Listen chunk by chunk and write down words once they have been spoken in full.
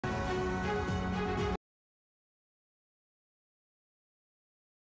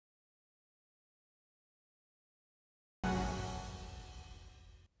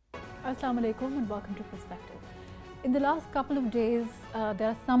Assalamu alaikum and welcome to Perspective. In the last couple of days, there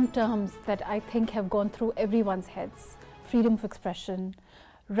are some terms that I think have gone through everyone's heads. Freedom of expression,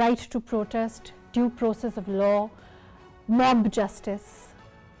 right to protest, due process of law, mob justice.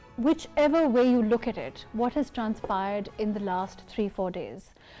 Whichever way you look at it, what has transpired in the last 3-4 days?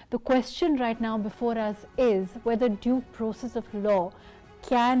 The question right now before us is whether due process of law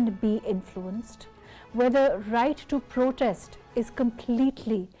can be influenced, whether right to protest is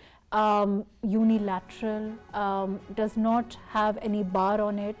completely unilateral, does not have any bar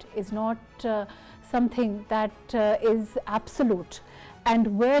on it, is not something that is absolute,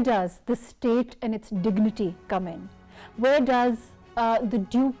 and where does the state and its dignity come in? Where does the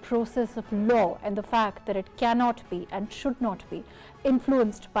due process of law and the fact that it cannot be and should not be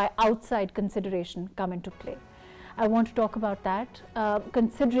influenced by outside consideration come into play? I want to talk about that,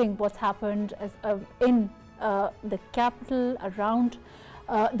 considering what's happened in the capital, around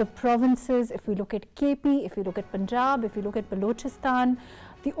the provinces. If we look at KP, if we look at Punjab, if we look at Balochistan,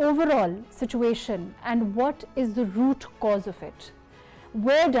 the overall situation and what is the root cause of it.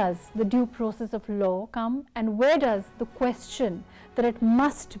 Where does the due process of law come, and where does the question that it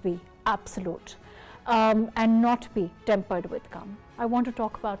must be absolute and not be tempered with come? I want to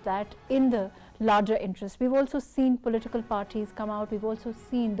talk about that in the larger interest. We've also seen political parties come out, we've also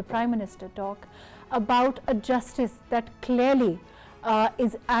seen the Prime Minister talk about a justice that clearly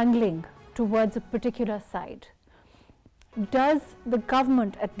is angling towards a particular side. Does the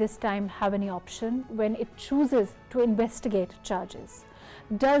government at this time have any option when it chooses to investigate charges?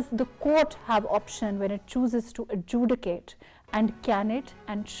 Does the court have option when it chooses to adjudicate, and can it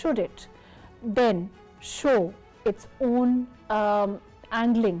and should it then show its own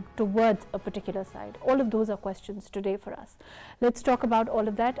angling towards a particular side? All of those are questions today for us. Let's talk about all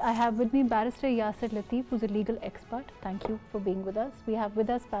of that. I have with me Barrister Yasser Latif, who's a legal expert. Thank you for being with us. We have with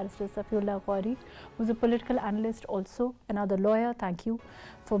us Barrister Safiullah Ghauri, who's a political analyst, also another lawyer. Thank you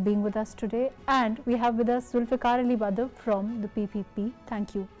for being with us today. And we have with us Zulfikar Ali from the PPP.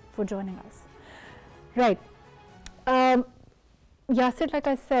 Thank you for joining us. Right. Yasser, like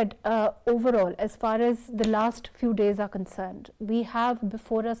I said, overall, as far as the last few days are concerned, we have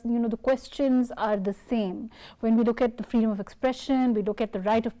before us, the questions are the same. When we look at the freedom of expression, we look at the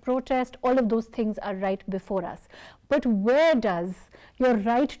right of protest, all of those things are right before us. But where does your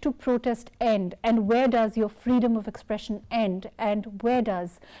right to protest end, and where does your freedom of expression end, and where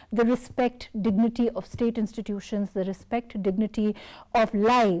does the respect, dignity of state institutions, the respect, dignity of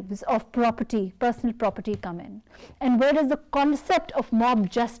lives, of property, personal property come in? And where does the concept of mob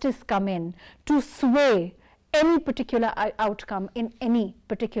justice come in to sway any particular outcome in any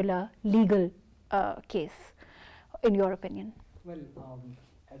particular legal case, in your opinion? Well,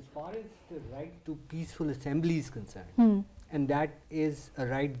 as far as the right to peaceful assembly is concerned, and that is a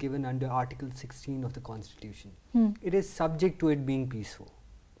right given under Article 16 of the Constitution, it is subject to it being peaceful.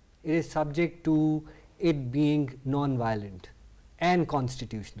 It is subject to it being non-violent and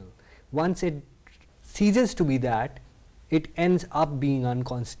constitutional. Once it ceases to be that, it ends up being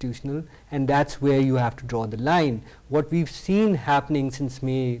unconstitutional, and that's where you have to draw the line. What we've seen happening since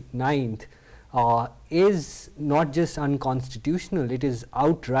May 9th is not just unconstitutional, it is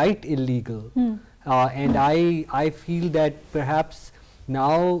outright illegal. And I feel that perhaps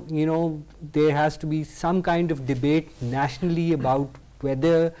now, there has to be some kind of debate nationally about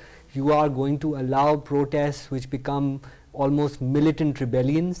whether you are going to allow protests which become almost militant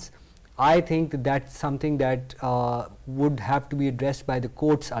rebellions. I think that that's something that would have to be addressed by the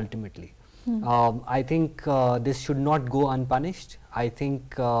courts ultimately. I think this should not go unpunished. I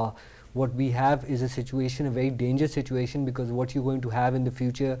think what we have is a situation, a very dangerous situation, because what you're going to have in the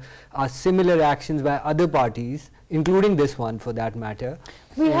future are similar actions by other parties, including this one for that matter.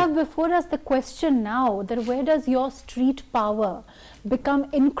 We have before us the question now that where does your street power become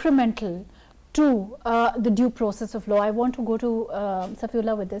incremental to the due process of law? I want to go to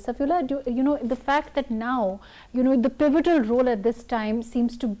Safiullah with this. Safiullah, the fact that now, the pivotal role at this time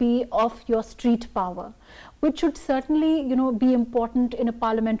seems to be of your street power, which should certainly, be important in a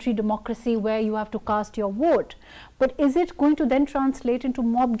parliamentary democracy where you have to cast your vote. But is it going to then translate into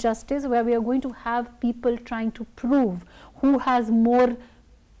mob justice, where we are going to have people trying to prove who has more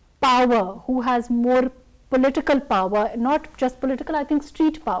power, who has more political power, not just political, I think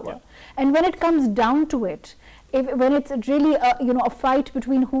street power. Yeah. And when it comes down to it, when it's really a fight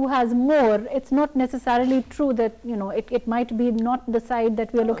between who has more, it's not necessarily true that it might be not the side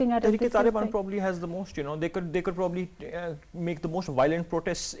that we are looking at. Taliban probably has the most. They could probably make the most violent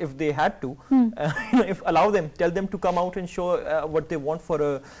protests if they had to. If tell them to come out and show what they want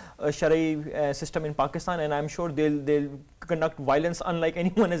for a Sharia system in Pakistan, and I'm sure they'll conduct violence unlike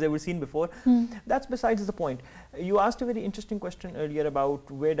anyone has ever seen before. That's besides the point. You asked a very interesting question earlier about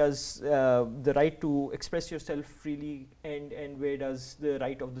where does the right to express yourself freely and where does the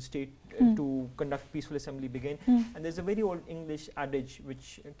right of the state to conduct peaceful assembly begin. And there's a very old English adage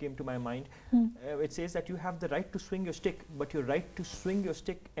which came to my mind. It says that you have the right to swing your stick, but your right to swing your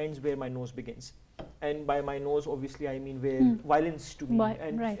stick ends where my nose begins. And by my nose, obviously, I mean where violence to me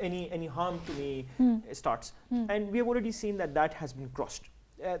and any harm to me starts. And we have already seen that has been crossed.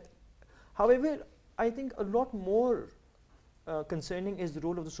 However, I think a lot more concerning is the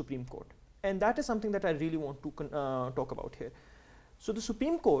role of the Supreme Court. And that is something that I really want to talk about here. So the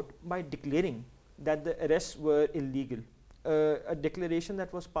Supreme Court, by declaring that the arrests were illegal, a declaration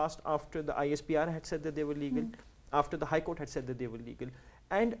that was passed after the ISPR had said that they were legal, after the High Court had said that they were legal,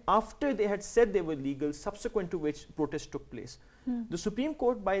 and after they had said they were legal, subsequent to which protests took place. The Supreme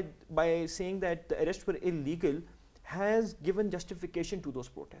Court, by saying that the arrests were illegal, has given justification to those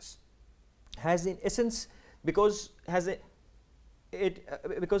protests. Has in essence, because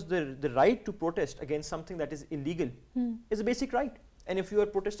the right to protest against something that is illegal is a basic right. And if you are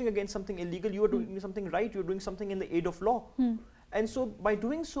protesting against something illegal, you are doing something right, you are doing something in the aid of law. And so by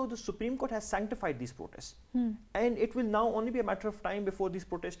doing so, the Supreme Court has sanctified these protests. And it will now only be a matter of time before these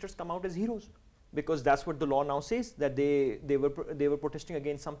protesters come out as heroes. Because that's what the law now says, that they were protesting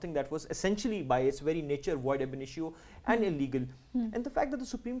against something that was essentially by its very nature void ab initio and illegal. And the fact that the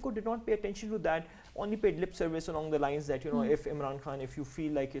Supreme Court did not pay attention to that, only paid lip service along the lines that if Imran Khan, if you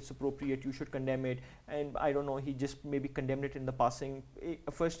feel like it's appropriate, you should condemn it. And I don't know, he just maybe condemned it in the passing.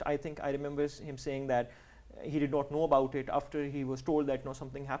 First, I think I remember him saying that he did not know about it. After he was told that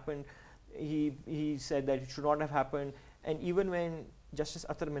something happened, he said that it should not have happened. And even when Justice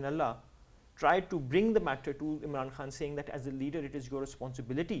Atar Minallah tried to bring the matter to Imran Khan, saying that as a leader it is your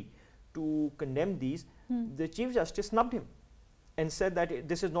responsibility to condemn these, the Chief Justice snubbed him and said that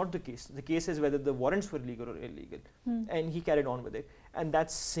this is not the case. The case is whether the warrants were legal or illegal. And he carried on with it. And that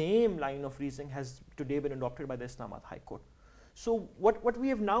same line of reasoning has today been adopted by the Islamabad High Court. So what we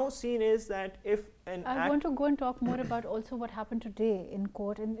have now seen is that if an I want to go and talk more about also what happened today in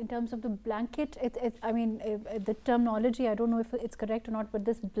court in terms of the blanket. I mean, the terminology, I don't know if it's correct or not, but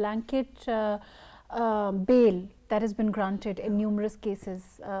this blanket bail that has been granted in numerous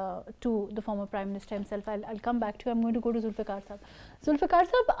cases to the former Prime Minister himself. I'll come back to you. I'm going to go to Zulfikar Sahab. Zulfikar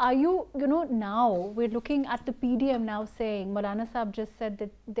Sahab, are you now we're looking at the PDM now saying, Maulana Sahab just said that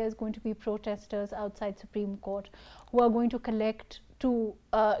there's going to be protesters outside Supreme Court who are going to collect to,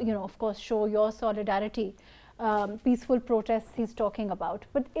 of course, show your solidarity. Peaceful protests he's talking about,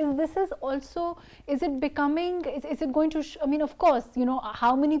 but is it becoming, is it going to I mean, of course,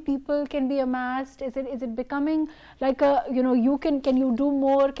 how many people can be amassed? Is it becoming like a, can you do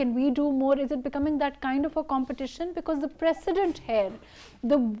more, can we do more? Is it becoming that kind of a competition? Because the precedent here,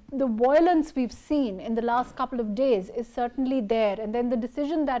 the violence we've seen in the last couple of days is certainly there, and then the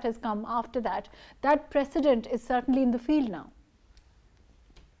decision that has come after that precedent is certainly in the field now.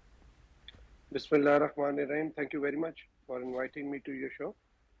 Bismillah ar-Rahman ar-Rahim. Thank you very much for inviting me to your show.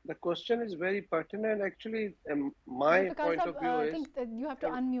 The question is very pertinent. Actually, my point of view is... I think that you have to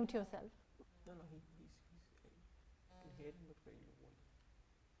unmute yourself. No, he's hearing but very low.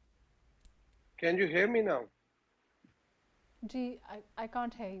 Can you hear me now? Gee, I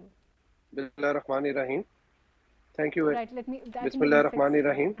can't hear you. Bismillah ar-Rahman ar-Rahim. Thank you. Right, let me... Bismillah ar-Rahman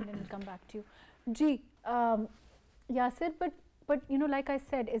ar-Rahim. And then we'll come back to you. Gee, Yasser, but like I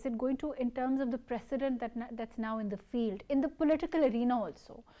said, is it going to, in terms of the precedent that's now in the field, in the political arena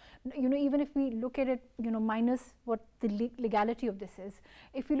also, even if we look at it, minus what the legality of this is,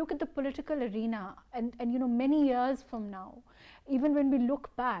 if we look at the political arena and many years from now, even when we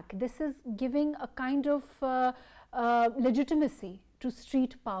look back, this is giving a kind of legitimacy to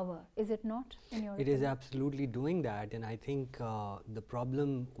street power, is it not? It is absolutely doing that, and I think the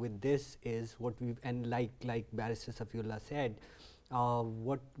problem with this is what we've, and like Barrister Safiullah said,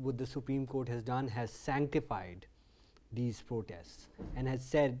 what the Supreme Court has done has sanctified these protests and has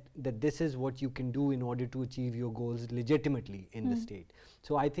said that this is what you can do in order to achieve your goals legitimately in the state.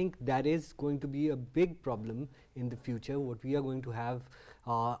 So I think that is going to be a big problem in the future. What we are going to have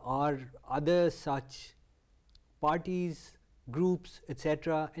are other such parties, groups,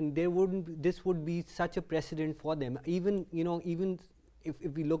 etc., and this would be such a precedent for them. Even if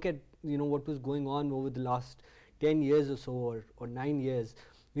we look at what was going on over the last 10 years or so, or 9 years,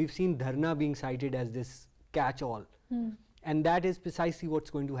 we've seen dharna being cited as this catch-all. And that is precisely what's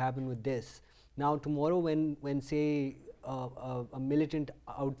going to happen with this. Now tomorrow when say a militant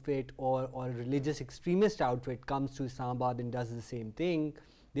outfit or a religious extremist outfit comes to Islamabad and does the same thing,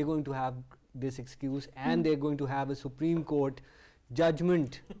 they're going to have this excuse, and they're going to have a Supreme Court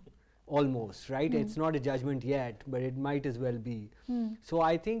judgment almost, right? It's not a judgment yet, but it might as well be. So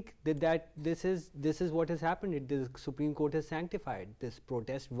I think that this is what has happened. The Supreme Court has sanctified this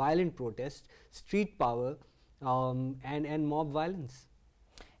protest, violent protest, street power, and mob violence.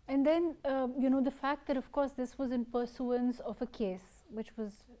 And then, you know, the fact that, of course, this was in pursuance of a case, which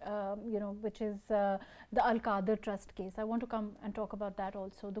was, you know, which is the Al-Qadr Trust case. I want to come and talk about that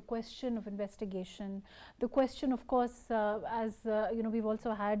also. The question of investigation, the question, of course, as you know, we've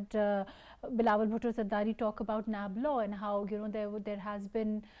also had Bilawal Bhutto Zardari talk about NAB law and how, you know, there has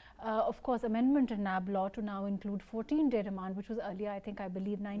been, of course, amendment in NAB law to now include 14-day remand, which was earlier, I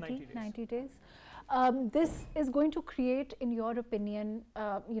believe 90 days. This is going to create, in your opinion,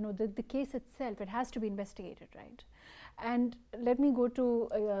 you know, the case itself, it has to be investigated, right? And let me go to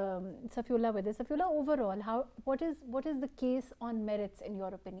Safiullah with this. Safiullah, overall, what is the case on merits, in your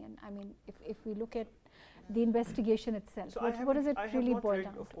opinion? I mean, if we look at the investigation itself, so what does it really boil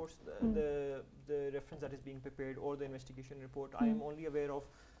down to? Of course, the reference that is being prepared or the investigation report. I am only aware of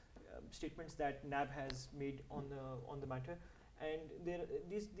statements that NAB has made on the matter. And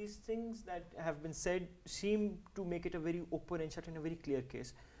these things that have been said seem to make it a very open and shut and a very clear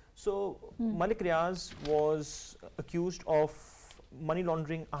case. So Malik Riaz was accused of money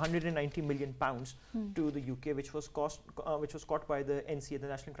laundering 190 million pounds to the UK, which was caught by the NCA, the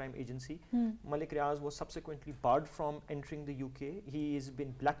National Crime Agency. Malik Riaz was subsequently barred from entering the UK. He has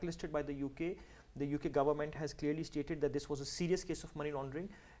been blacklisted by the UK. The UK government has clearly stated that this was a serious case of money laundering,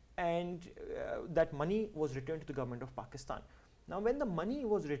 and that money was returned to the government of Pakistan. Now, when the money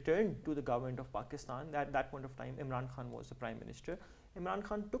was returned to the government of Pakistan, at that point of time, Imran Khan was the Prime Minister. Imran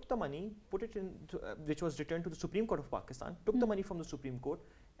Khan took the money, put it in, which was returned to the Supreme Court of Pakistan, took the money from the Supreme Court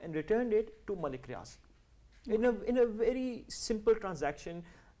and returned it to Malik Riaz. In a very simple transaction,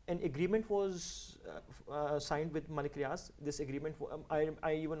 an agreement was signed with Malik Riaz. This agreement,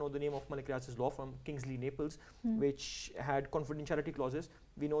 I even know the name of Malik Riaz's law firm, Kingsley Naples, which had confidentiality clauses.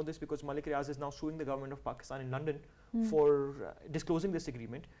 We know this because Malik Riaz is now suing the government of Pakistan in London for disclosing this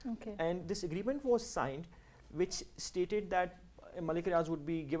agreement. And this agreement was signed, which stated that Malik Riaz would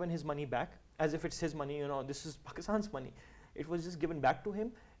be given his money back, as if it's his money, you know, this is Pakistan's money. It was just given back to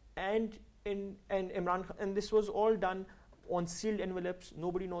him, and Imran Khan, and this was all done on sealed envelopes.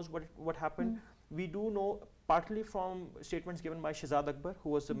 Nobody knows what happened. We do know partly from statements given by Shahzad Akbar,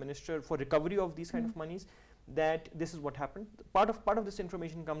 who was the Minister for Recovery of these kind of monies, that this is what happened. Part of this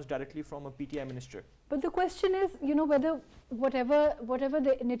information comes directly from a PTI minister. But the question is, you know, whether whatever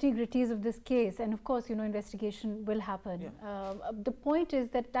the nitty-gritties of this case, and of course, you know, investigation will happen. The point is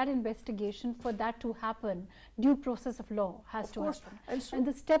that investigation, for that to happen, due process of law has to happen, and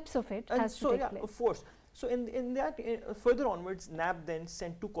the steps of it has to take place. Of course. So in that, further onwards, NAB then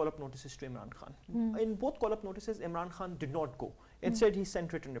sent 2 call-up notices to Imran Khan. In both call-up notices, Imran Khan did not go. Instead, he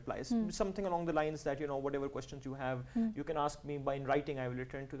sent written replies, something along the lines that, you know, whatever questions you have, you can ask me in writing, I will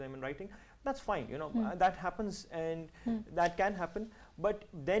return to them in writing. That's fine, you know, that happens, and that can happen. But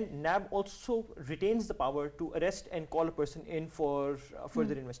then NAB also retains the power to arrest and call a person in for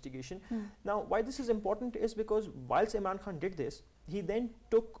further investigation. Now, why this is important is because whilst Imran Khan did this, he then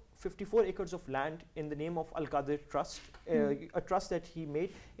took 54 acres of land in the name of Al-Qadr Trust, a trust that he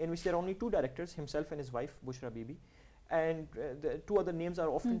made, in which there are only 2 directors, himself and his wife, Bushra Bibi. And the 2 other names are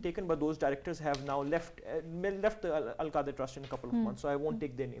often taken, but those directors have now left the Al-Qadr Trust in a couple of months, so I won't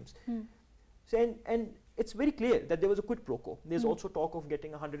take their names. So, and it's very clear that there was a quid pro quo. There's also talk of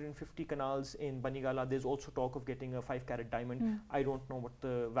getting 150 canals in Banigala. There's also talk of getting a 5-carat diamond. I don't know what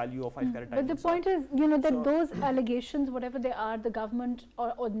the value of 5-carat diamonds But the point is, you know, that those allegations, whatever they are, the government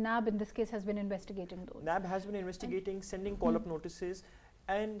or NAB in this case has been investigating those. NAB has been investigating, sending call-up notices.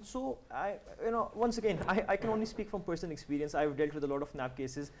 And so, you know, once again, I can only speak from personal experience. I've dealt with a lot of NAB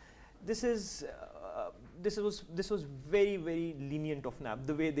cases. This was very, very lenient of NAB,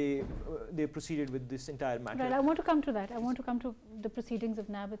 the way they proceeded with this entire matter. Right, I want to come to that. I want to come to the proceedings of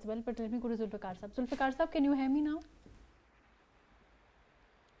NAB as well, but let me go to Zulfikar Sahab. Zulfikar Sahab, can you hear me now?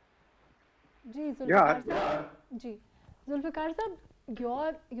 Ji, Zulfikar Sahab. Ji. Zulfikar Sahab,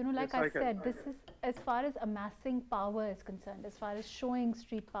 you know, like I said, this is as far as amassing power is concerned, as far as showing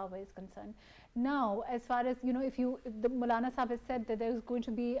street power is concerned. Now, as far as, you know, if the Maulana Sahab has said that there is going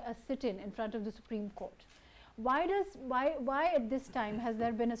to be a sit-in in front of the Supreme Court. Why at this time has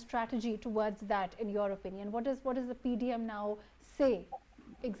there been a strategy towards that, in your opinion? What does the PDM now say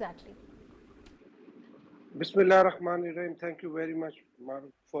exactly? Bismillah ar-Rahman ar-Rahim. Thank you very much,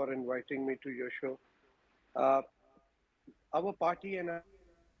 Mahrukh, for inviting me to your show. Our party and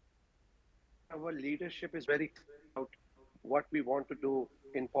our leadership is very clear about what we want to do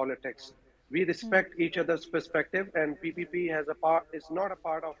in politics. We respect each other's perspective, and PPP is not a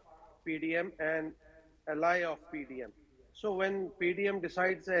part of PDM and ally of PDM. So when PDM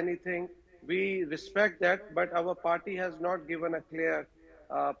decides anything, we respect that, but our party has not given a clear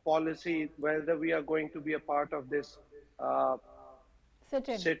policy whether we are going to be a part of this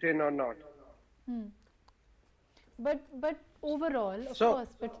sit-in or not. But overall, of course,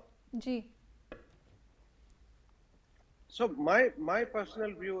 but Ji. So my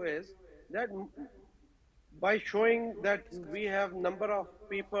personal view is that by showing that we have number of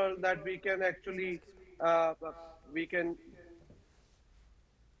people that we can actually we can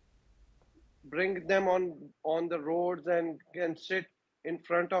bring them on the roads and can sit in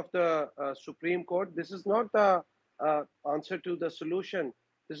front of the Supreme Court. This is not the answer to the solution.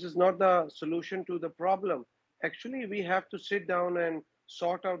 This is not the solution to the problem. Actually, we have to sit down and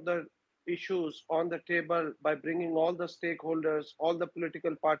sort out the issues on the table by bringing all the stakeholders, all the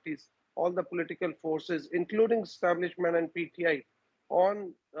political parties, all the political forces, including establishment and PTI,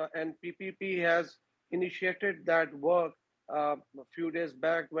 on and PPP has initiated that work a few days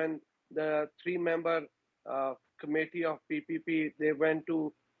back when the 3-member committee of PPP, they went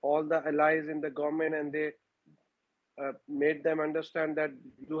to all the allies in the government and they made them understand that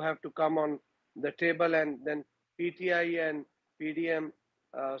you have to come on the table, and then PTI and PDM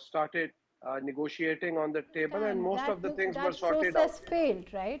started negotiating on the table, and most of the things were sorted out. That process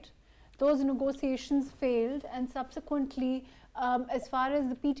failed, right? Those negotiations failed, and subsequently, as far as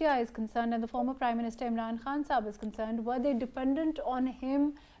the PTI is concerned and the former Prime Minister Imran Khan Sahib is concerned, were they dependent on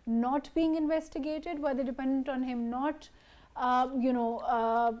him not being investigated? Were they dependent on him not,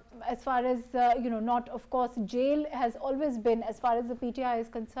 as far as, not, of course, jail has always been, as far as the PTI is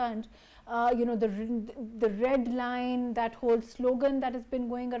concerned, the red line, that whole slogan that has been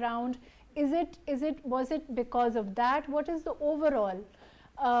going around, was it because of that? What is the overall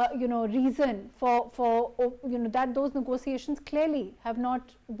reason for that those negotiations clearly have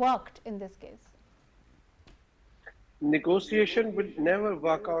not worked in this case? Negotiation will never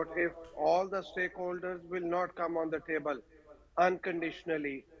work out if all the stakeholders will not come on the table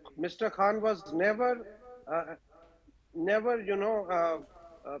unconditionally. Mr. Khan was never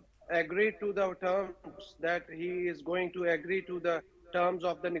agreed to the terms that he is going to agree to the terms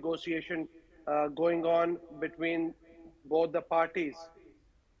of the negotiation going on between both the parties.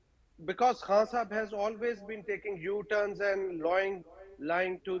 Because Khan Sahib has always been taking U-turns and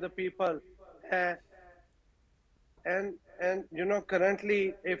lying to the people. And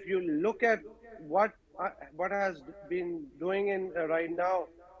currently, if you look at what has been doing in right now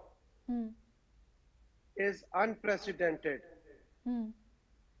is unprecedented.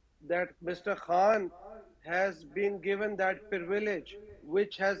 That Mr. Khan has been given that privilege,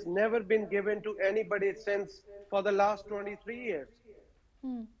 which has never been given to anybody since for the last 23 years.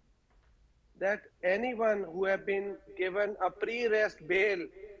 That anyone who have been given a pre-arrest bail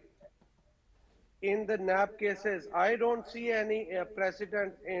in the NAB cases, I don't see any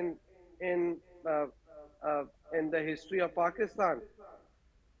precedent in the history of Pakistan.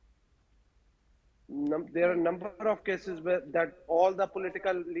 There are a number of cases that all the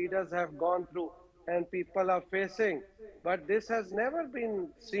political leaders have gone through and people are facing, but this has never been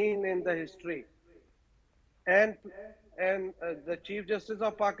seen in the history. And the Chief Justice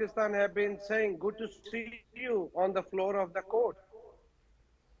of Pakistan have been saying, good to see you on the floor of the court.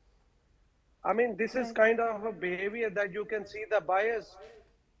 I mean, this is kind of a behavior that you can see the bias.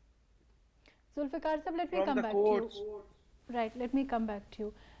 Zulfikar Sahib, let me come back to you. Right, let me come back to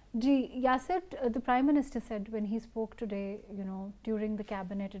you. Yasser, the Prime Minister said when he spoke today, during the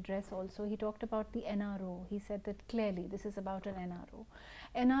cabinet address also, he talked about the NRO. He said that clearly this is about an NRO.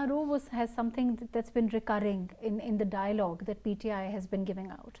 NRO has something that's been recurring in the dialogue that PTI has been giving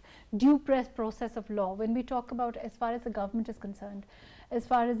out. Due process of law, when we talk about as far as the government is concerned, as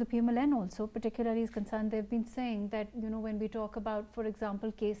far as the PMLN also particularly is concerned, they've been saying that, when we talk about, for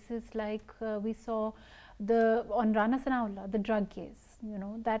example, cases like we saw on Rana Sanaullah, the drug case,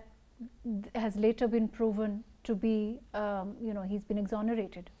 that has later been proven to be, he's been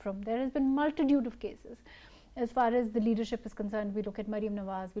exonerated from. There has been multitude of cases. As far as the leadership is concerned, we look at Maryam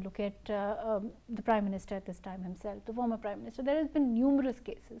Nawaz, we look at the Prime Minister at this time himself, the former Prime Minister. There has been numerous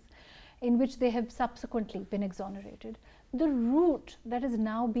cases in which they have subsequently been exonerated. The route that is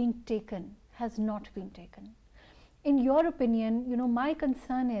now being taken has not been taken. In your opinion, you know, my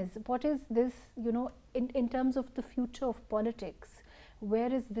concern is, what is this, you know, in terms of the future of politics,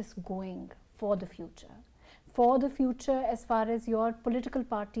 where is this going for the future? For the future, as far as your political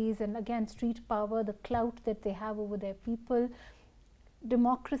parties and again street power, the clout that they have over their people,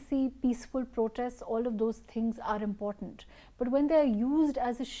 democracy, peaceful protests, all of those things are important. But when they are used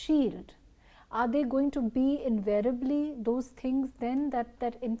as a shield, are they going to be invariably those things then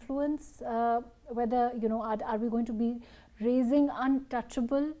that influence whether, you know, are we going to be raising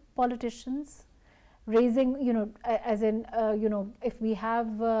untouchable politicians, raising, you know, as in, you know, if we have,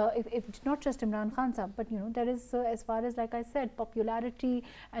 if not just Imran Khan Sahab, but, you know, there is, as far as, like I said, popularity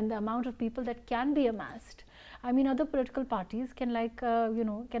and the amount of people that can be amassed. I mean, other political parties can, like, you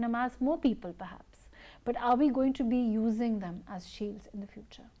know, can amass more people perhaps. But are we going to be using them as shields in the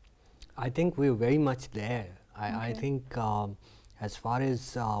future? I think we're very much there. I think as far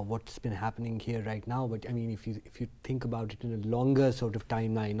as what's been happening here right now, but I mean, if you think about it in a longer sort of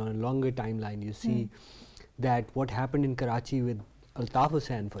timeline, on a longer timeline, you see that what happened in Karachi with Altaf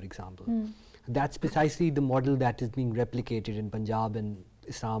Hussain, for example, that's precisely the model that is being replicated in Punjab and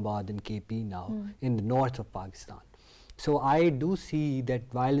Islamabad and KP now in the north of Pakistan. So I do see that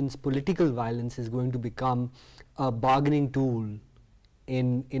violence, political violence, is going to become a bargaining tool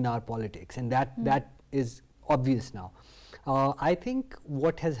in our politics, and that is obvious now. I think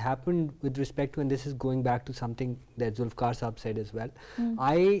what has happened with respect to, and this is going back to something that Zulfikar Sahab said as well,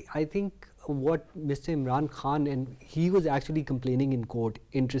 I think what Mr. Imran Khan, and he was actually complaining in court,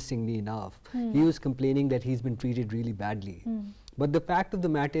 interestingly enough, he was complaining that he's been treated really badly. But the fact of the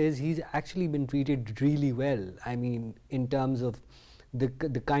matter is he's actually been treated really well. I mean, in terms of the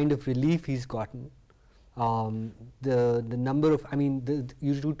kind of relief he's gotten, the number of, I mean,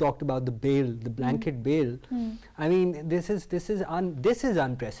 you two talked about the bail, the blanket bail. I mean, this is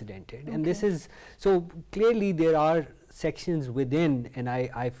unprecedented, and this is, so clearly there are sections within, and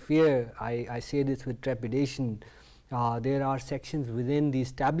I fear, I say this with trepidation, there are sections within the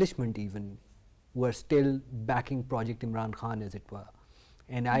establishment even who are still backing Project Imran Khan, as it were,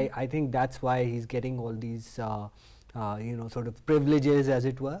 and I think that's why he's getting all these you know, sort of privileges, as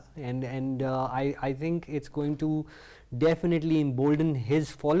it were, and I think it's going to definitely embolden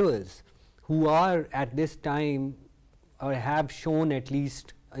his followers, who are at this time, or have shown at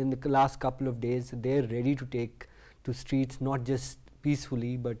least in the last couple of days, that they're ready to take to streets, not just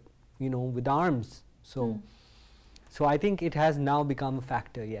peacefully, but, you know, with arms. So I think it has now become a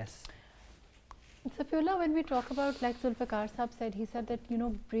factor, yes. Safiullah, when we talk about, like Zulfikar Sahab said, he said that, you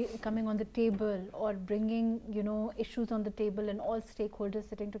know, coming on the table or bringing, you know, issues on the table and all stakeholders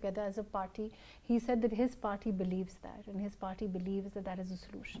sitting together as a party, he said that his party believes that, and his party believes that that is a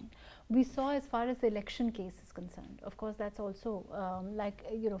solution. We saw, as far as the election case is concerned, of course, that's also like,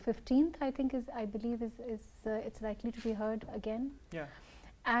 you know, 15th, I think I believe is it's likely to be heard again. Yeah.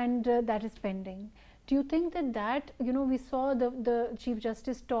 And that is pending. Do you think that, you know, we saw the Chief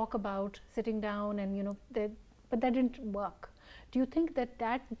Justice talk about sitting down and, you know, but that didn't work. Do you think that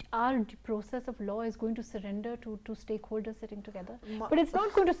our process of law is going to surrender to stakeholders sitting together? But it's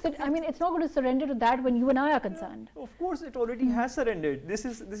not going to I mean, it's not going to surrender to that when you and I are concerned. No, of course, it already has surrendered. This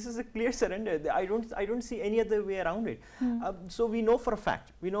is a clear surrender. I don't see any other way around it. So we know for a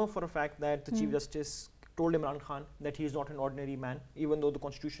fact that the Chief Justice told Imran Khan that he is not an ordinary man, even though the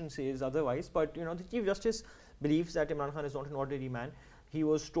constitution says otherwise. But, you know, the Chief Justice believes that Imran Khan is not an ordinary man. He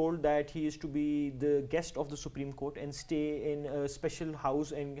was told that he is to be the guest of the Supreme Court and stay in a special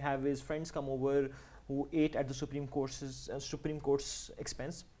house and have his friends come over who ate at the Supreme Court's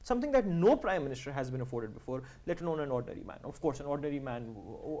expense, something that no Prime Minister has been afforded before, let alone an ordinary man. Of course, an ordinary man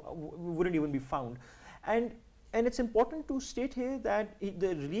wouldn't even be found. And it's important to state here that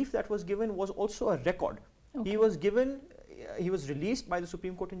the relief that was given was also a record. He was released by the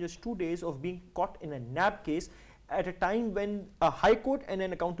Supreme Court in just 2 days of being caught in a NAB case at a time when a High Court and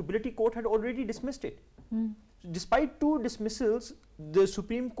an accountability court had already dismissed it. Despite 2 dismissals, the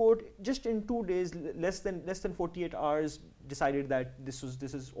Supreme Court just in 2 days, less than 48 hours, decided that this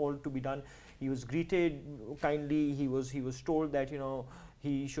is all to be done. He was greeted kindly. He was told that, you know,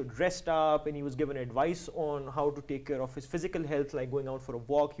 he should rest up, and he was given advice on how to take care of his physical health, like going out for a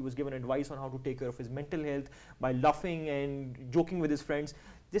walk. He was given advice on how to take care of his mental health by laughing and joking with his friends.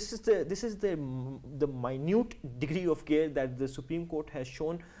 This is the minute degree of care that the Supreme Court has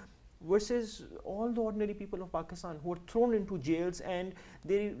shown, versus all the ordinary people of Pakistan who are thrown into jails, and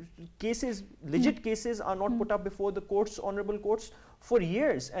their cases, legit cases, are not put up before the courts, honorable courts, for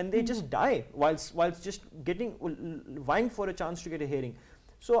years, and they just die whilst just vying for a chance to get a hearing.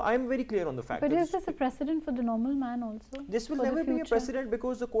 So I'm very clear on the fact. But is this a precedent for the normal man also? This will never be a precedent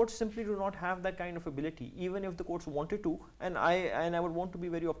because the courts simply do not have that kind of ability. Even if the courts wanted to, and I would want to be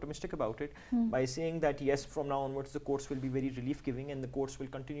very optimistic about it by saying that yes, from now onwards the courts will be very relief giving and the courts will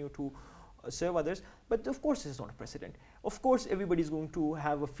continue to serve others. But of course this is not a precedent. Of course everybody is going to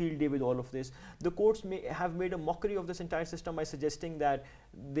have a field day with all of this. The courts may have made a mockery of this entire system by suggesting that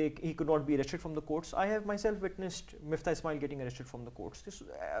he could not be arrested from the courts. I have myself witnessed Miftah Ismail getting arrested from the courts.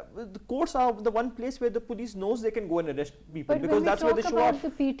 The courts are the one place where the police knows they can go and arrest people, but because that's where they show up. The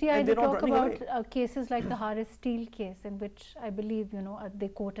PTI, they talk about cases like the Harris Steel case, in which I believe they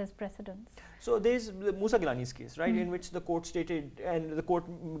quote as precedents. So there's the Musa Gilani's case, right, in which the court stated, and the court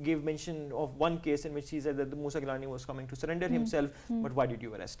gave mention of one case in which he said that the Musa Gilani was coming to surrender himself, but why did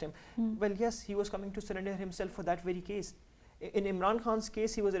you arrest him? Well, yes, he was coming to surrender himself for that very case. In Imran Khan's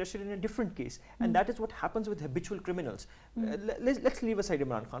case, he was arrested in a different case, and that is what happens with habitual criminals. Let's leave aside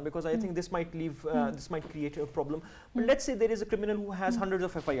Imran Khan, because I think this might create a problem. But let's say there is a criminal who has hundreds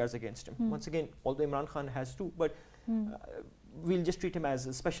of FIRs against him. Once again, although Imran Khan has two, but we'll just treat him as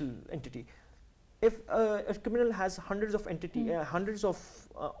a special entity. If a criminal has hundreds of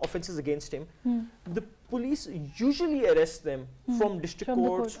offences against him, the police usually arrest them from district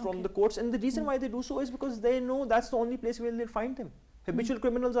courts, from the courts, and the reason why they do so is because they know that's the only place where they'll find them. Habitual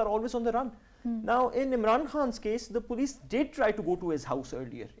criminals are always on the run. Now, in Imran Khan's case, the police did try to go to his house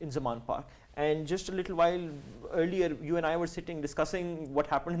earlier in Zaman Park, and just a little while earlier, you and I were sitting discussing what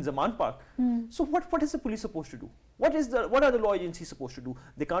happened in Zaman Park. So what is the police supposed to do? What are the law agencies supposed to do?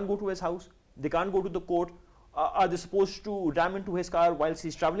 They can't go to his house. They can't go to the court. Are they supposed to ram into his car whilst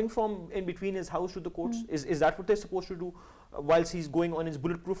he's traveling from in between his house to the courts? Is that what they're supposed to do whilst he's going on his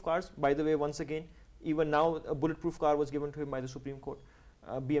bulletproof cars? By the way, once again, even now a bulletproof car was given to him by the Supreme Court,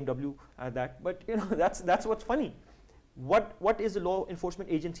 BMW at that. But that's what's funny. What is the law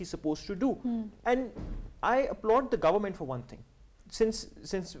enforcement agency supposed to do? And I applaud the government for one thing.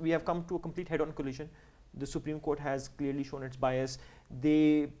 Since we have come to a complete head-on collision, the Supreme Court has clearly shown its bias.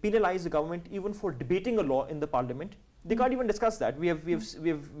 They penalize the government even for debating a law in the parliament. They can't even discuss that. We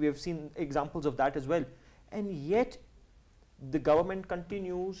have seen examples of that as well. And yet, the government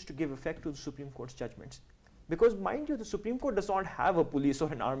continues to give effect to the Supreme Court's judgments. Because mind you, the Supreme Court does not have a police or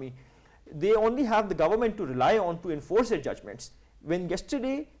an army. They only have the government to rely on to enforce their judgments. When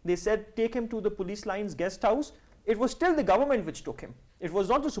yesterday they said take him to the police line's guest house, it was still the government which took him. It was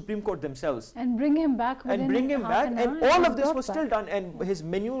not the Supreme Court themselves. And bring him back. And all of this was still done, and his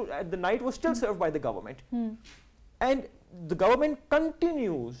menu at the night was still served by the government. And the government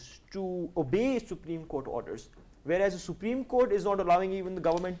continues to obey Supreme Court orders, whereas the Supreme Court is not allowing even the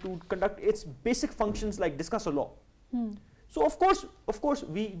government to conduct its basic functions like discuss a law. So of course,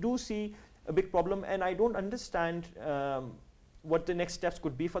 we do see a big problem, and I don't understand what the next steps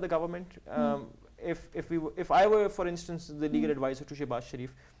could be for the government. If I were, for instance, the legal advisor to Shehbaz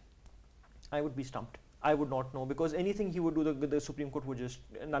Sharif, I would be stumped. I would not know, because anything he would do, the Supreme Court would just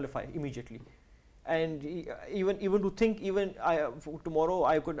nullify immediately. And even to think, tomorrow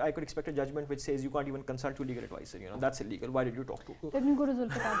I could expect a judgment which says you can't even consult your legal advisor. That's illegal. Why did you talk to? Let me go to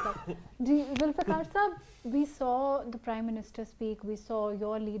Zulfikar Sahab. Zulfikar Sahab, we saw the Prime Minister speak. We saw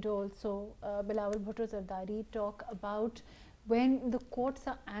your leader also, Bilawal Bhutto Zardari, talk about when the courts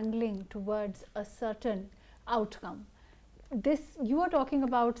are angling towards a certain outcome. This you are talking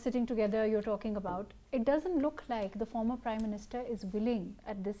about sitting together. You're talking about. It doesn't look like the former Prime Minister is willing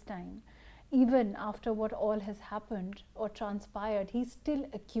at this time. Even after what all has happened or transpired, he's still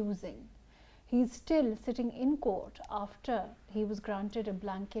accusing. He's still sitting in court after he was granted a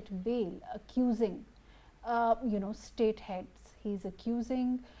blanket bail, accusing, state heads. He's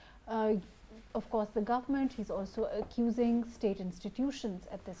accusing, of course, the government. He's also accusing state institutions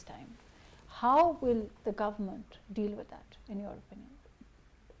at this time. How will the government deal with that, in your opinion?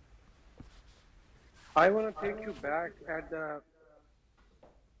 I want to take you back at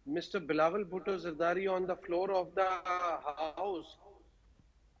Mr. Bilawal Bhutto Zardari on the floor of the House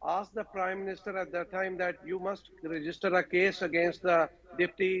asked the Prime Minister at that time that you must register a case against the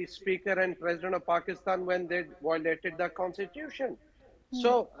Deputy Speaker and President of Pakistan when they violated the Constitution.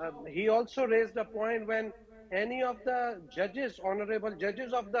 So he also raised a point when any of the judges, honorable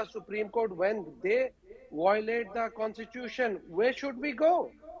judges of the Supreme Court, when they violate the Constitution, where should we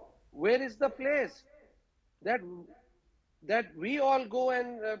go? Where is the place that we all go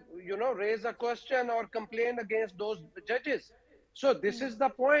and raise a question or complain against those judges? So this is the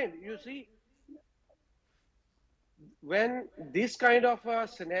point. You see, when this kind of a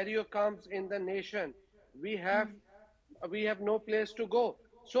scenario comes in the nation, we have no place to go.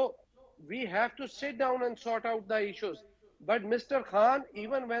 So we have to sit down and sort out the issues. But Mr. Khan,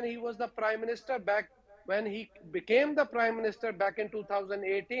 even when he was the Prime Minister when he became the Prime Minister back in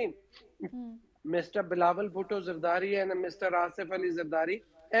 2018, Mr. Bilawal Bhutto Zardari and Mr. Asif Ali Zardari,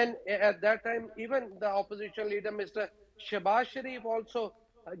 and at that time, even the opposition leader, Mr. Shehbaz Sharif, also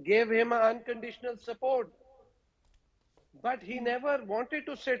gave him unconditional support. But he never wanted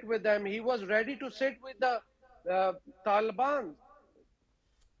to sit with them. He was ready to sit with the Taliban.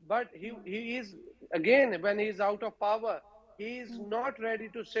 But he is, again, when he is out of power, he is not ready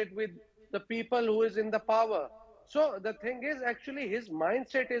to sit with the people who is in the power. So the thing is, actually, his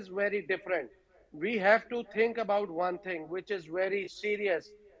mindset is very different. We have to think about one thing, which is very serious,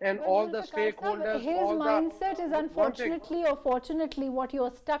 and Well, all the Zulfikar stakeholders. His mindset is unfortunately or fortunately what you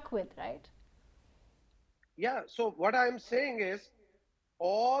are stuck with, right? Yeah, so what I'm saying is,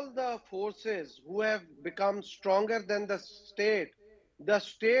 all the forces who have become stronger than the state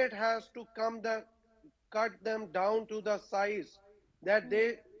has to cut them down to the size that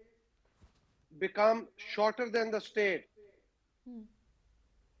they become shorter than the state.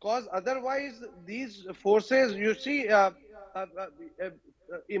 Because otherwise, these forces, you see,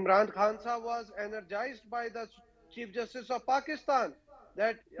 Imran Khan Sahab was energized by the Chief Justice of Pakistan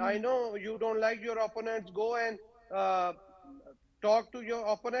that I know you don't like your opponents, go and talk to your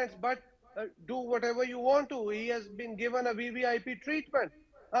opponents, but do whatever you want to. He has been given a VVIP treatment.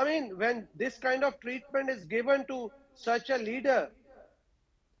 I mean, when this kind of treatment is given to such a leader,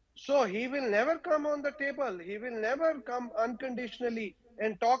 so he will never come on the table. He will never come unconditionally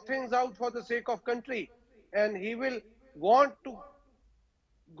and talk things out for the sake of country. And he will want to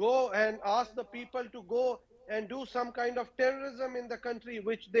go and ask the people to go and do some kind of terrorism in the country,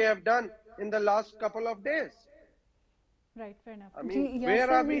 which they have done in the last couple of days. Right, fair enough. I mean,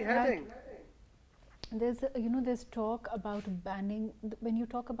 where are we heading? There's, there's talk about banning, when you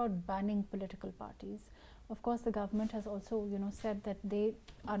talk about banning political parties, of course the government has also, said that they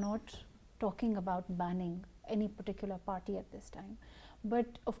are not talking about banning any particular party at this time. But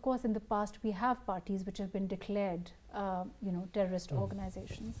of course in the past we have parties which have been declared, terrorist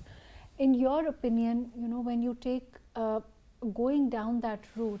organizations. In your opinion, when you take going down that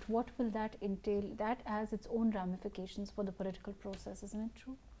route, what will that entail? That has its own ramifications for the political process, isn't it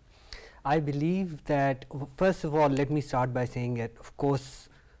true? I believe that, first of all, let me start by saying that, of course,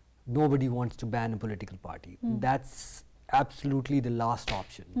 nobody wants to ban a political party. That's absolutely the last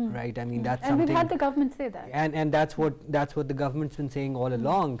option, right? I mean, that's something. And we've had the government say that. And that's what the government's been saying all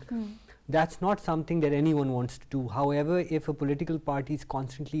along. That's not something that anyone wants to do. However, if a political party is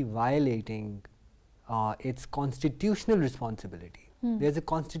constantly violating its constitutional responsibility, there's a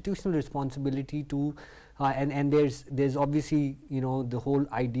constitutional responsibility to, and there's obviously, the whole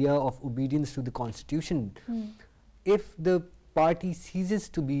idea of obedience to the constitution. If the party ceases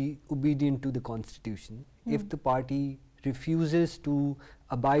to be obedient to the constitution, if the party refuses to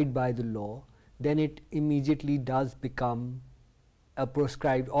abide by the law, then it immediately does become a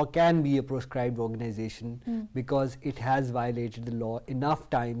proscribed, or can be a proscribed organization, because it has violated the law enough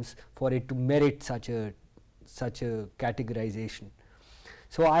times for it to merit such a categorization.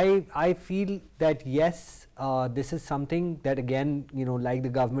 So I feel that yes, this is something that, again, like the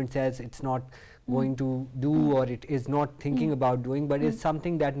government says, it's not going to do, or it is not thinking about doing, but it's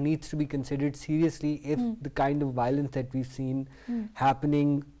something that needs to be considered seriously if the kind of violence that we've seen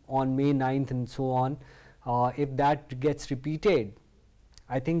happening on May 9th and so on, if that gets repeated,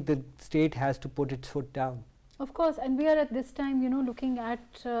 I think the state has to put its foot down. Of course, and we are at this time, looking at,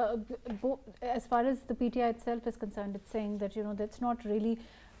 as far as the PTI itself is concerned, it's saying that, that's not really,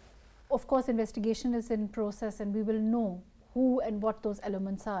 of course, investigation is in process, and we will know who and what those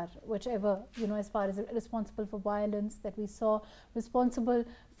elements are, whichever, as far as responsible for violence that we saw, responsible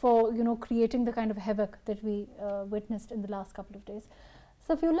for, creating the kind of havoc that we witnessed in the last couple of days.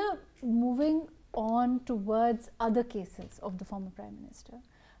 Safiullah, moving on towards other cases of the former Prime Minister,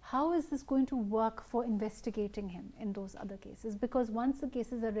 how is this going to work for investigating him in those other cases? Because once the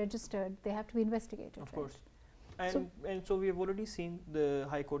cases are registered, they have to be investigated. Of course. And so we have already seen the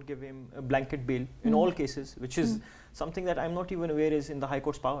High Court give him a blanket bail in all cases, which is something that I'm not even aware is in the High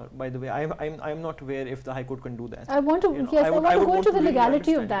Court's power, by the way. I'm not aware if the High Court can do that. I want to, I want to go into the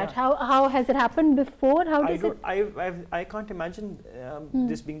legality of that. How has it happened before? How does I can't imagine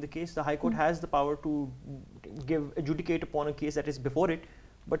this being the case. The High Court has the power to adjudicate upon a case that is before it.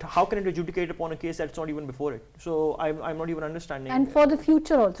 But how can it adjudicate upon a case that's not even before it? So I'm not even understanding. And for the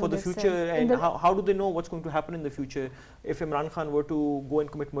future also. For the future, and how do they know what's going to happen in the future? If Imran Khan were to go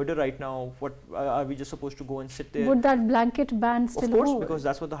and commit murder right now, what are we just supposed to go and sit there? Would that blanket ban still hold? Of course, because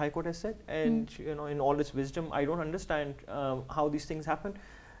that's what the High Court has said. And in all its wisdom, I don't understand how these things happen.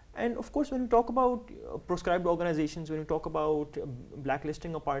 And of course, when we talk about proscribed organizations, when we talk about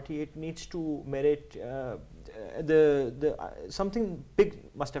blacklisting a party, it needs to merit something big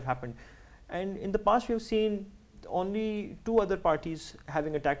must have happened. And in the past, we have seen only 2 other parties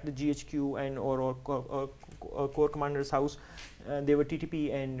having attacked the GHQ and or Corps Commander's house. They were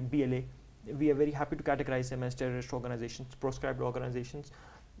TTP and BLA. We are very happy to categorize them as terrorist organizations, proscribed organizations.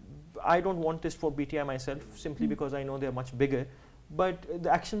 I don't want this for BTI myself, simply because I know they are much bigger. But the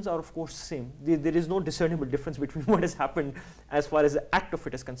actions are of course same. There is no discernible difference between what has happened as far as the act of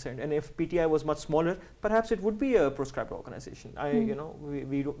it is concerned. And if PTI was much smaller, perhaps it would be a proscribed organization. You know,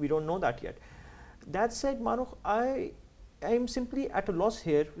 we don't know that yet. That said, Mahrukh, I am simply at a loss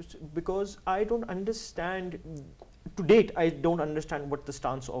here because I don't understand. To date, I don't understand what the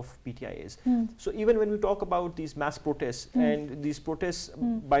stance of PTI is. So even when we talk about these mass protests and these protests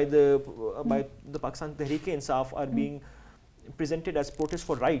by the Pakistan Tehreek-e-Insaf are being presented as protests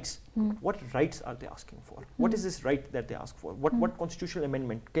for rights, what rights are they asking for? What is this right that they ask for? What constitutional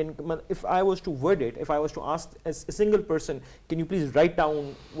amendment? If I was to word it, if I was to ask as a single person, can you please write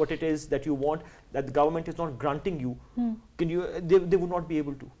down what it is that you want, that the government is not granting you, can you? They would not be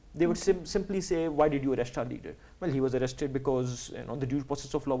able to. They would simply say, why did you arrest our leader? Well, he was arrested because the due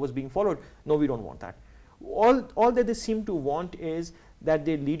process of law was being followed. No, we don't want that. All that they seem to want is that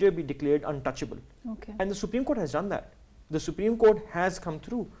their leader be declared untouchable. And the Supreme Court has done that. The Supreme Court has come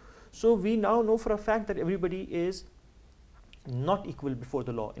through. So we now know for a fact that everybody is not equal before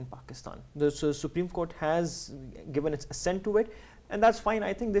the law in Pakistan. The Supreme Court has given its assent to it, and that's fine.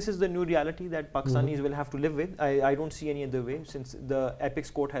 I think this is the new reality that Pakistanis will have to live with. I don't see any other way, since the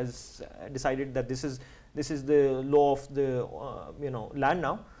Apex Court has decided that this is the law of the land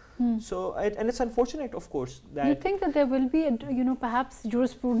now. So and it's unfortunate, of course, that you think that there will be perhaps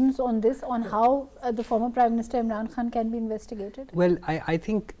jurisprudence on this, on how the former Prime Minister Imran Khan can be investigated? Well, I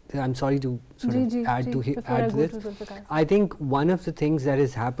think, I'm sorry to sort of add to this. I think one of the things that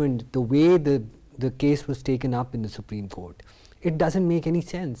has happened, the way the case was taken up in the Supreme Court, it doesn't make any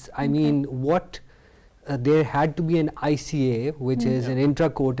sense. I mean, there had to be an ICA, which is an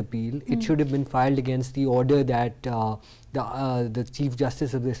intra-court appeal. It should have been filed against the order that the Chief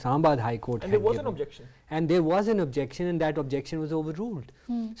Justice of the Islamabad High Court and had there was given. an objection. And there was an objection, and that objection was overruled.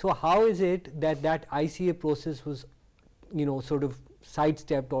 So how is it that that ICA process was, sort of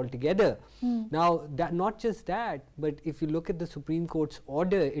sidestepped altogether? Now, that not just that, but if you look at the Supreme Court's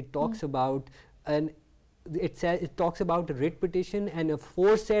order, it talks about it talks about a writ petition, and a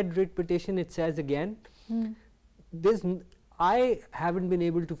aforesaid writ petition, it says again. I haven't been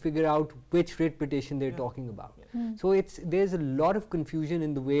able to figure out which writ petition they're talking about. So there's a lot of confusion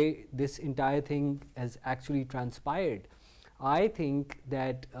in the way this entire thing has actually transpired. I think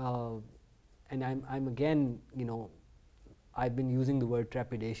that, and I'm again, I've been using the word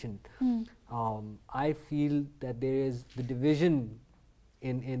trepidation. I feel that there is the division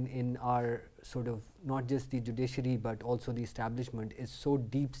in our sort of, not just the judiciary but also the establishment, is so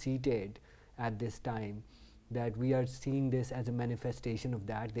deep-seated at this time that we are seeing this as a manifestation of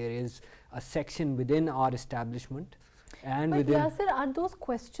that. There is a section within our establishment and but Yasser, are those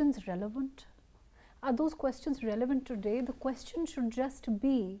questions relevant? Are those questions relevant today? The question should just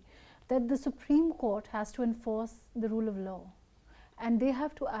be that the Supreme Court has to enforce the rule of law, and they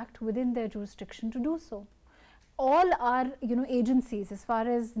have to act within their jurisdiction to do so. All our agencies, as far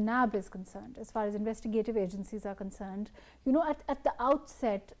as NAB is concerned, as far as investigative agencies are concerned, at the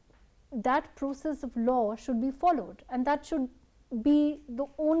outset, that process of law should be followed, and that should be the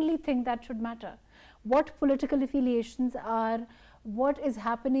only thing that should matter. What political affiliations are, what is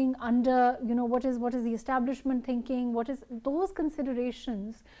happening under, what is the establishment thinking, those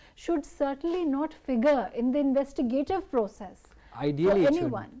considerations should certainly not figure in the investigative process. Ideally, for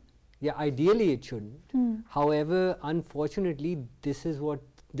anyone. Yeah, ideally it shouldn't. However, unfortunately, this is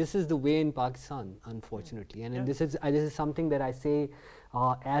the way in Pakistan, unfortunately. And this is something that I say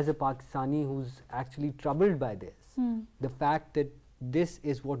as a Pakistani who's actually troubled by this. The fact that this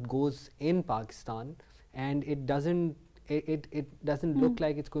is what goes in Pakistan, and it doesn't look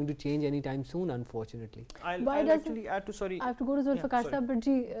like it's going to change anytime soon, unfortunately. I'll actually add to, sorry. I have to go to Zulfikar Sahib, but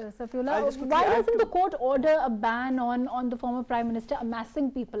Safiullah, why doesn't the court order a ban on the former Prime Minister amassing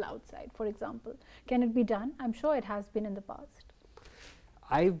people outside, for example? Can it be done? I'm sure it has been in the past.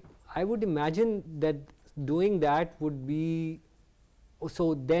 I would imagine that doing that would be,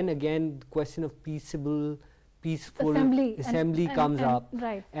 so then again, the question of peaceful assembly comes up.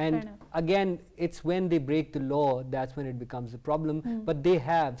 Right, and again, it's when they break the law, that's when it becomes a problem. But they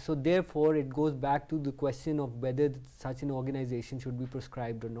have, so therefore it goes back to the question of whether such an organization should be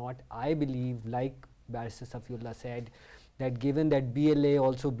proscribed or not. I believe, like Barrister Safiullah said, that given that BLA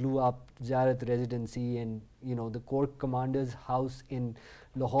also blew up Ziyarat residency, and the court commander's house in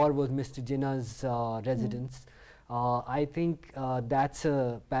Lahore was Mr. Jinnah's residence. I think that's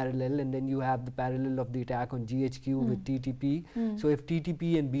a parallel, and then you have the parallel of the attack on GHQ with TTP. So if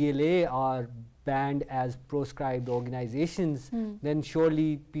TTP and BLA are banned as proscribed organizations, then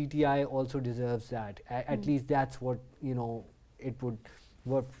surely PTI also deserves that. At least that's what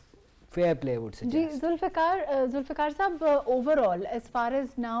what fair play would suggest. Zulfikar Sahab, overall, as far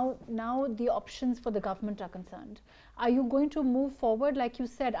as now the options for the government are concerned, are you going to move forward, like you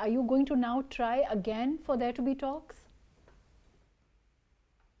said? Are you going to now try again for there to be talks?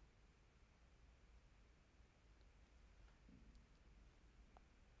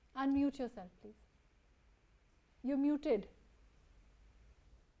 Unmute yourself, please. You're muted.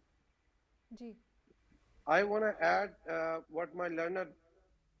 Ji. I want to add what my learned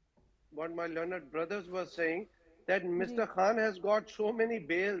brothers were saying, that Mr. Khan has got so many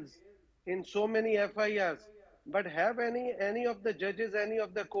bails in so many FIRs, but have any of the judges, any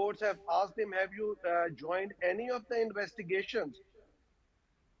of the courts have asked him, have you joined any of the investigations?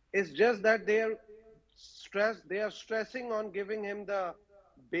 It's just that they are stressing on giving him the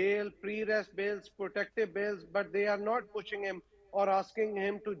bail, pre-arrest bails, protective bails, but they are not pushing him or asking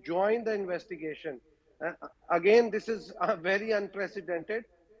him to join the investigation. Again, this is very unprecedented,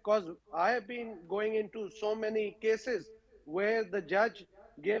 because I have been going into so many cases where the judge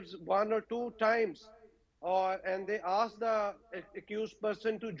gives 1 or 2 times, and they ask the accused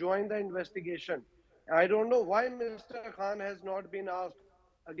person to join the investigation. I don't know why Mr. Khan has not been asked.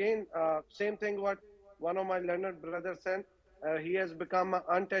 Again, same thing what one of my learned brothers said. He has become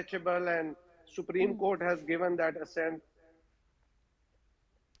untouchable, and Supreme Court has given that assent.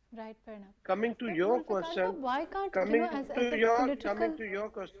 Right, fair enough. Coming to your question, why can't coming to your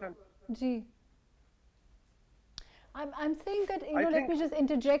question, Ji. I'm saying that, let me just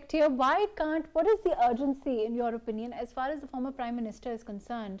interject here. Why can't, what is the urgency in your opinion as far as the former Prime Minister is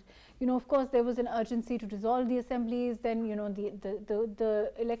concerned? Of course there was an urgency to dissolve the assemblies, then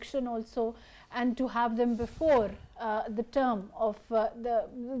the election also, and to have them before the term of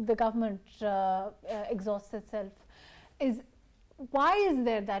the government exhausts itself. Why is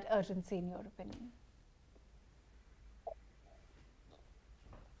there that urgency in your opinion?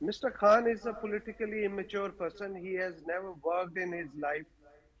 Mr. Khan is a politically immature person. He has never worked in his life.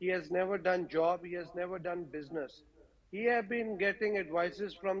 He has never done job. He has never done business. He has been getting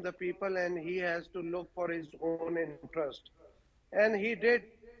advices from the people, and he has to look for his own interest. And he did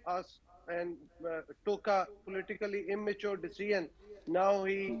and took a politically immature decision. Now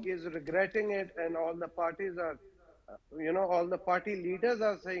he is regretting it, and all the parties are, all the party leaders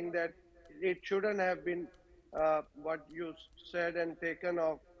are saying that it shouldn't have been what you said and taken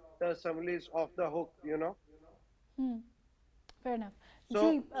off the assemblies off the hook, Fair enough.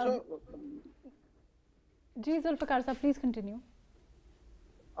 So, Zulfikar Sahab, please continue.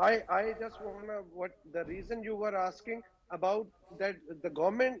 I just want to, what the reason you were asking about that the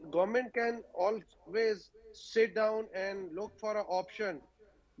government can always sit down and look for an option,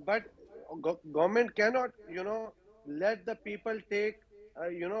 but government cannot, let the people take,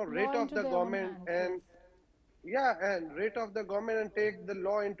 writ of the government and writ of the government and take the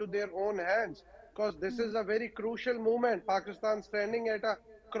law into their own hands, because this is a very crucial movement. Pakistan standing at a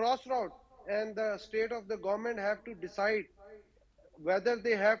crossroad, and the state of the government have to decide whether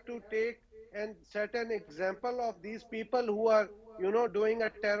they have to take and set an example of these people who are, doing a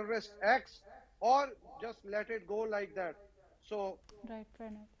terrorist acts, or just let it go like that. So, right, fair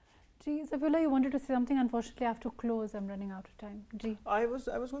enough. Safiullah, you wanted to say something. Unfortunately, I have to close. I'm running out of time. I was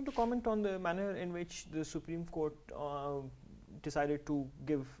going to comment on the manner in which the Supreme Court decided to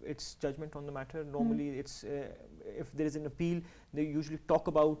give its judgment on the matter. Normally, it's if there is an appeal, they usually talk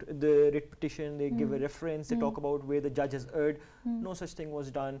about the writ petition, they give a reference, they talk about where the judge has erred. No such thing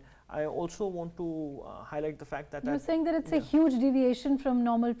was done. I also want to highlight the fact that... You're saying that it's a huge deviation from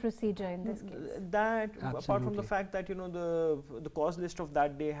normal procedure in this case. That, apart from the fact that, the cause list of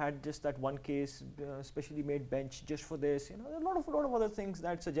that day had just that one case, specially made bench just for this, a lot of other things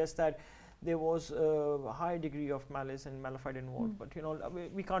that suggest that there was a high degree of malice and malafide involved, but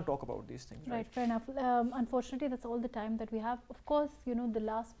we can't talk about these things. Right, fair enough. Unfortunately, that's all the time that we have. Of course, the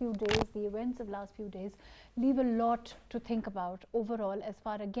last few days, the events of last few days leave a lot to think about overall, as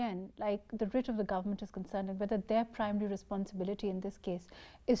far again, like the writ of the government is concerned, and whether their primary responsibility in this case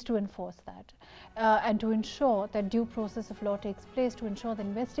is to enforce that and to ensure that due process of law takes place, to ensure that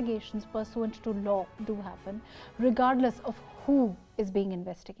investigations pursuant to law do happen, regardless of who is being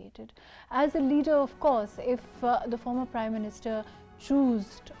investigated. As a leader, of course, if the former Prime Minister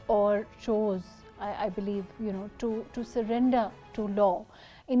chose I believe, you know, to surrender to law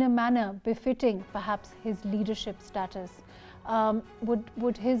in a manner befitting perhaps his leadership status?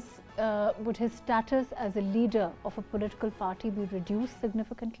 Would his status as a leader of a political party be reduced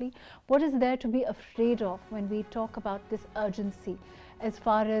significantly? What is there to be afraid of when we talk about this urgency as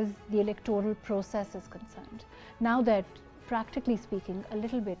far as the electoral process is concerned? Now that, practically speaking, a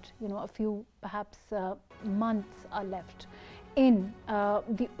little bit, you know, a few perhaps months are left in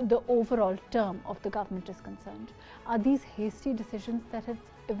the overall term of the government is concerned, are these hasty decisions that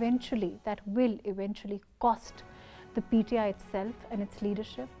will eventually cost the PTI itself and its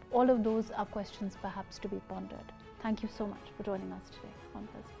leadership? All of those are questions perhaps to be pondered. Thank you so much for joining us today on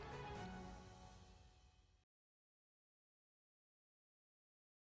this.